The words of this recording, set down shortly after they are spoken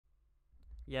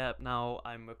Yeah, now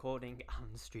I'm recording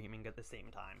and streaming at the same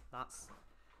time.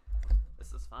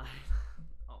 This is fine.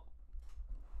 Oh.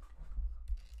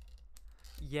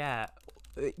 Yeah,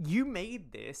 you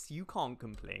made this, you can't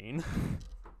complain.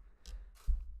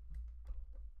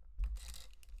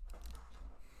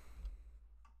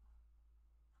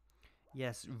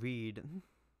 Yes, read.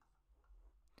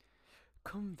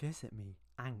 Come visit me,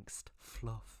 angst,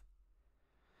 fluff.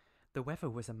 The weather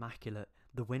was immaculate,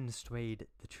 the wind swayed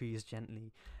the trees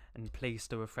gently and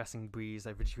placed a refreshing breeze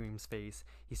over Dream's face.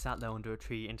 He sat there under a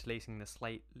tree, interlacing the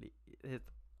slightly...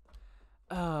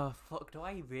 Oh, fuck, do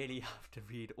I really have to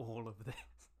read all of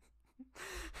this?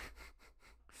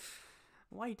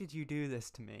 Why did you do this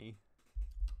to me?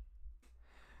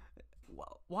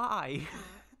 Why?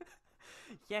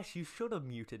 Yes, you should have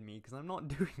muted me, because I'm not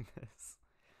doing this.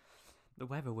 The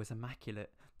weather was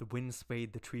immaculate. The wind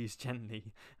swayed the trees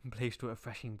gently and placed a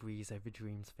refreshing breeze over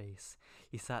Dream's face.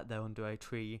 He sat there under a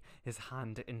tree, his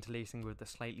hand interlacing with the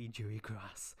slightly dewy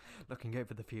grass. Looking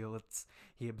over the fields,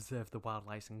 he observed the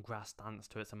wildlife and grass dance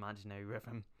to its imaginary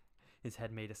rhythm. His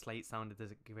head made a slight sound as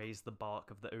it grazed the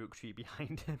bark of the oak tree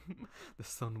behind him. The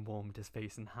sun warmed his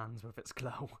face and hands with its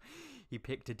glow. He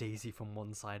picked a daisy from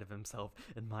one side of himself,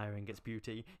 admiring its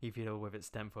beauty. He fiddled with its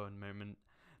stem for a moment.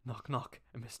 Knock, knock,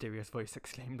 a mysterious voice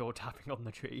exclaimed while tapping on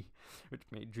the tree, which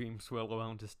made Dream swirl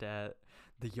around to stare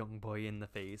the young boy in the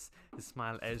face. His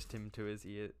smile edged him to his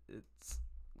ear.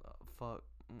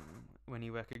 When he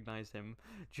recognized him,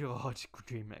 George,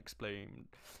 Dream exclaimed.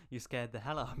 You scared the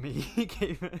hell out of me. He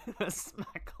gave him a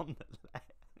smack on the leg.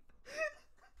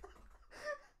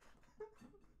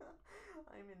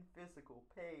 I'm in physical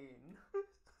pain.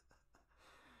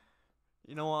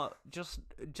 You know what? Just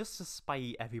to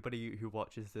spite everybody who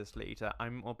watches this later,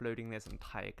 I'm uploading this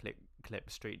entire clip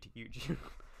straight to YouTube.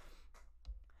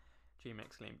 Dream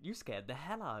exclaimed, You scared the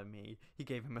hell out of me. He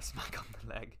gave him a smack on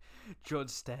the leg. George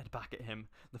stared back at him.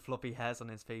 The fluffy hairs on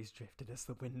his face drifted as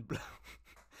the wind blew.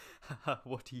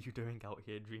 What are you doing out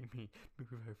here, Dreamy?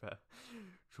 Move over.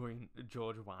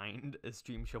 George whined as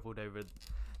Dream shuffled over.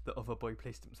 The other boy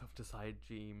placed himself beside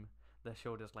Dream, their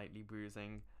shoulders lightly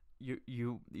bruising.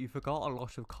 You forgot a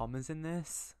lot of commas in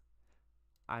this.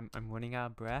 I'm running out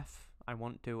of breath. I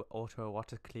want to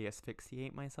autoerotically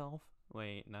asphyxiate myself.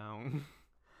 Wait, no.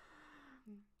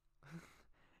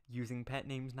 Using pet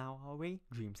names now, are we?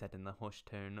 Dream said in a hushed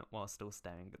tone while still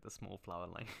staring at the small flower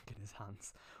lying in his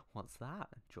hands. What's that?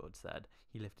 George said.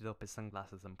 He lifted up his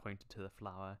sunglasses and pointed to the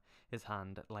flower, his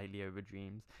hand lightly over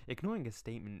Dream's. Ignoring his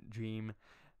statement, Dream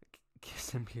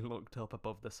simply looked up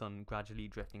above the sun, gradually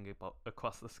drifting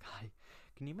across the sky.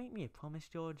 Can you make me a promise,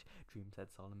 George? Dream said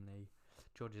solemnly.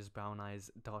 George's brown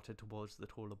eyes darted towards the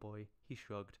taller boy. He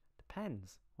shrugged.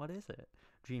 Depends. What is it?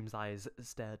 Dream's eyes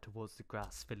stared towards the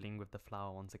grass, fiddling with the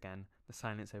flower once again. The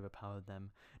silence overpowered them.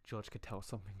 George could tell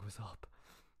something was up.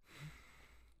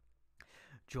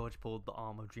 George pulled the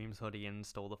arm of Dream's hoodie and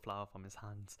stole the flower from his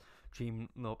hands. Dream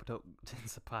looked up in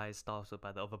surprise, startled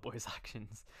by the other boy's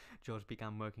actions. George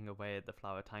began working away at the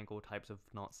flower, tying all types of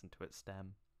knots into its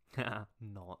stem.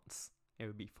 Knots. It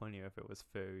would be funnier if it was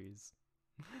furries.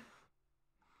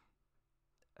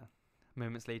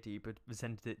 Moments later, he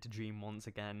presented it to Dream once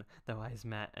again. Their eyes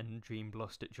met, and Dream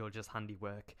blushed at George's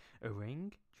handiwork. A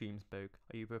ring? Dream spoke.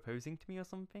 Are you proposing to me or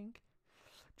something?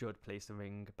 George placed the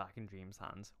ring back in Dream's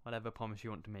hands. Whatever promise you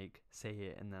want to make, say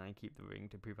it, and then I keep the ring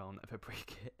to prove I'll never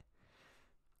break it.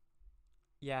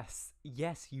 Yes,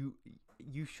 you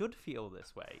should feel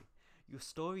this way. Your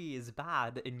story is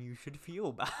bad, and you should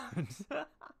feel bad.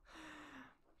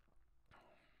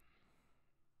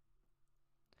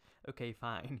 Okay,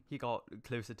 fine. He got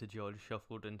closer to George,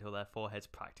 shuffled until their foreheads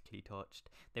practically touched.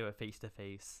 They were face to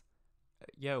face.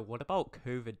 Yo, what about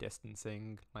COVID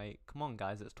distancing? Like, come on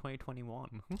guys, it's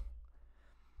 2021.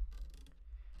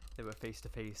 They were face to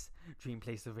face. Dream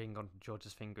placed the ring on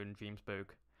George's finger and Dream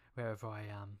spoke. Wherever I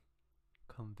am,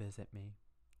 come visit me.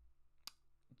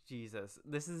 Jesus,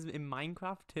 this is in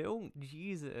Minecraft too?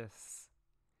 Jesus.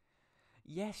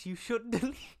 Yes, you should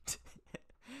delete it.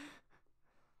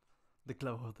 The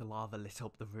glow of the lava lit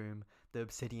up the room. The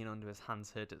obsidian under his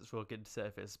hands hurt its rugged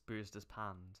surface, bruised his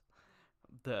palms.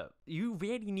 You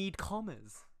really need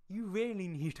commas. You really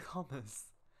need commas.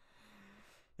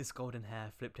 His golden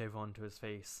hair flipped over onto his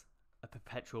face. A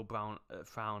perpetual brown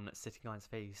frown sitting on his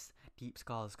face. Deep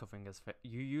scars covering his face.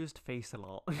 You used face a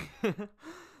lot.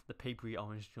 The papery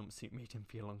orange jumpsuit made him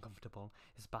feel uncomfortable.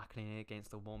 His back leaning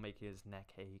against the wall making his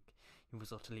neck ache. He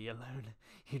was utterly alone.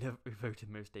 He'd have devoted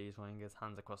most days running his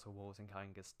hands across the walls and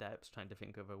counting his steps, trying to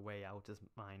think of a way out his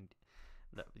mind.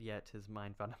 Yet his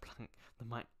mind ran a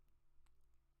blank.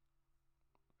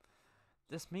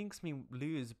 This makes me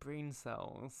lose brain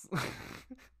cells.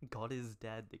 God is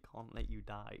dead, they can't let you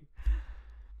die.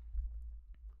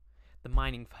 The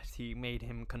mining fatigue made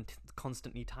him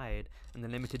constantly tired, and the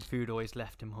limited food always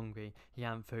left him hungry. He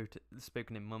hadn't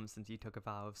spoken in months since he took a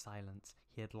vow of silence.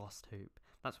 He had lost hope.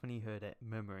 That's when he heard it,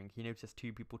 murmuring. He noticed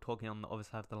two people talking on the other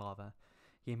side of the lava.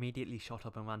 He immediately shot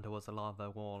up and ran towards the lava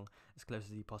wall, as close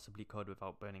as he possibly could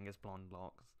without burning his blonde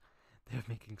locks. They were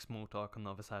making small talk on the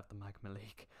other side of the magma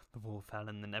lake. The wall fell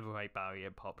and the netherite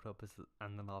barrier popped up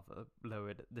and the lava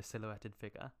lowered the silhouetted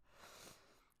figure.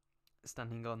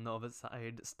 Standing on the other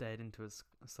side, stared into his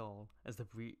soul. As the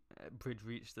bridge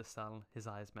reached the cell, his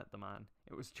eyes met the man.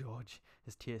 It was George.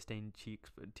 His tear-stained cheeks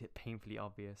were painfully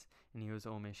obvious, and he was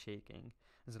almost shaking.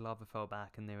 As the lava fell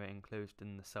back and they were enclosed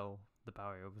in the cell, the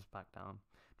barrier was back down.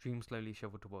 Dream slowly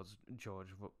shuffled towards George,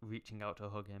 reaching out to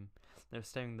hug him. He was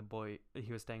staring the boy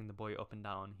up and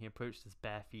down. He approached his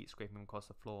bare feet, scraping across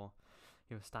the floor.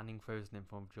 He was standing frozen in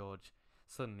front of George.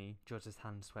 Suddenly, George's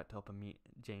hand swept up and met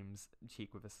James'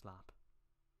 cheek with a slap.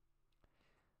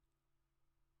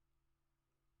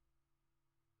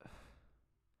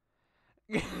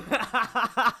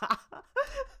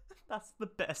 That's the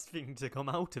best thing to come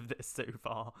out of this so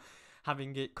far.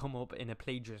 Having it come up in a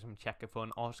plagiarism checker for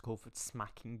an article for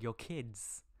smacking your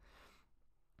kids.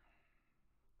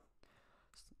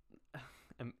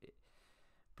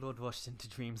 Blood rushed into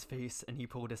Dream's face and he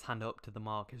pulled his hand up to the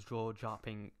mark, his jaw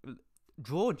dropping.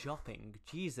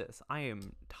 Jesus, I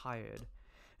am tired.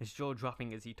 His jaw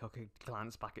dropping as he took a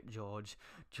glance back at George.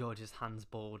 George's hands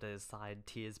balled at his side,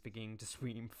 tears beginning to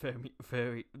stream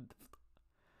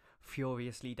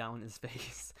furiously down his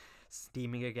face,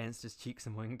 steaming against his cheeks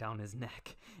and running down his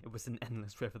neck. It was an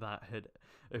endless river that had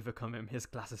overcome him. His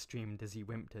glasses streamed as he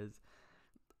whimpered.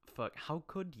 Fuck, how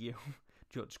could you?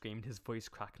 George screamed, his voice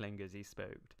crackling as he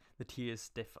spoke, the tears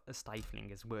stifling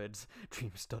his words.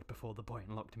 Dream stood before the boy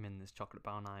and looked him in his chocolate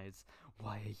brown eyes.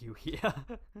 Why are you here?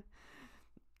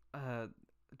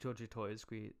 George retorted,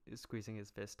 squeezing his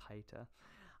fist tighter.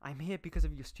 I'm here because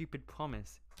of your stupid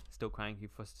promise. Still crying, he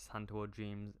thrust his hand toward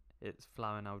Dream's, its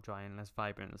flower now dry and less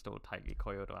vibrant and still tightly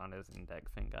coiled around his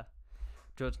index finger.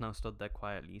 George now stood there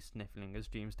quietly, sniffling as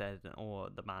Dream stared in awe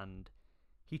at the man.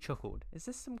 He chuckled. Is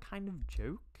this some kind of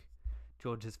joke?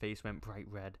 George's face went bright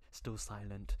red, still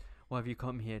silent. Why have you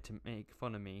come here to make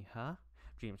fun of me, huh?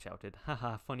 Dream shouted.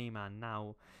 Haha, funny man,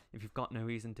 now. If you've got no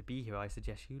reason to be here, I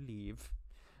suggest you leave.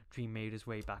 Dream made his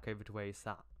way back over to where he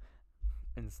sat.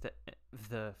 And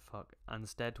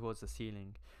stared towards the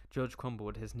ceiling. George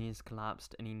crumbled, his knees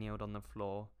collapsed, and he kneeled on the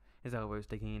floor, his elbows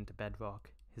digging into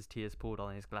bedrock. His tears poured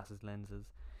on his glasses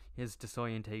lenses. His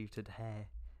disorientated hair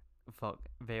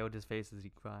veiled his face as he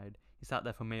cried. He sat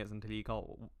there for minutes until he got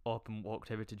up and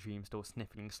walked over to Dream, still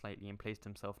sniffling slightly, and placed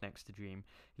himself next to Dream.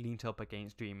 He leaned up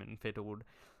against Dream and fiddled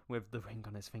with the ring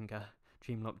on his finger.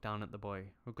 Dream looked down at the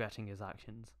boy, regretting his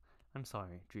actions. I'm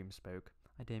sorry, Dream spoke.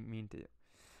 I didn't mean to.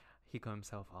 He got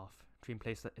himself off. Dream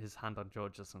placed his hand on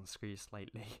George's and squeezed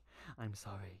slightly. I'm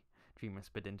sorry. Dream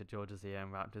whispered into George's ear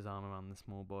and wrapped his arm around the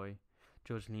small boy.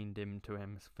 George leaned in to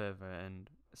him further and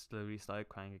slowly started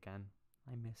crying again.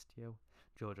 I missed you.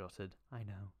 George uttered. I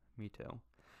know. Me too.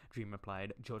 Dream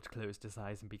replied. George closed his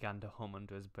eyes and began to hum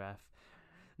under his breath.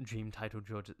 Dream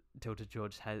tilted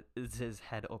George's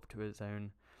head up to his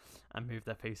own and moved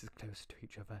their faces closer to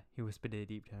each other. He whispered in a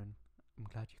deep tone. I'm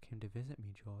glad you came to visit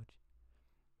me, George.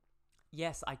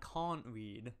 Yes, I can't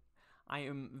read. I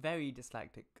am very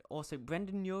dyslexic. Also,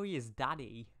 Brendan Urie is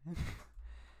daddy.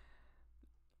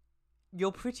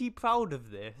 You're pretty proud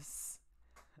of this.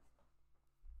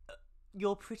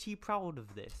 You're pretty proud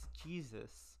of this.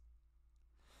 Jesus.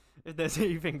 If there's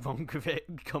anything wrong with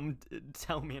it, come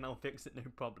tell me and I'll fix it, no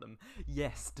problem.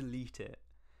 Yes, delete it.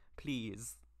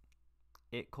 Please.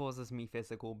 It causes me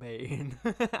physical pain.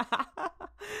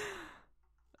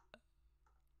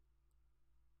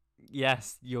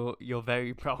 Yes, you're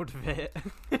very proud of it.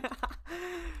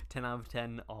 10 out of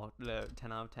 10 or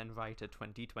 10 out of 10 writer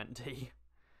 2020.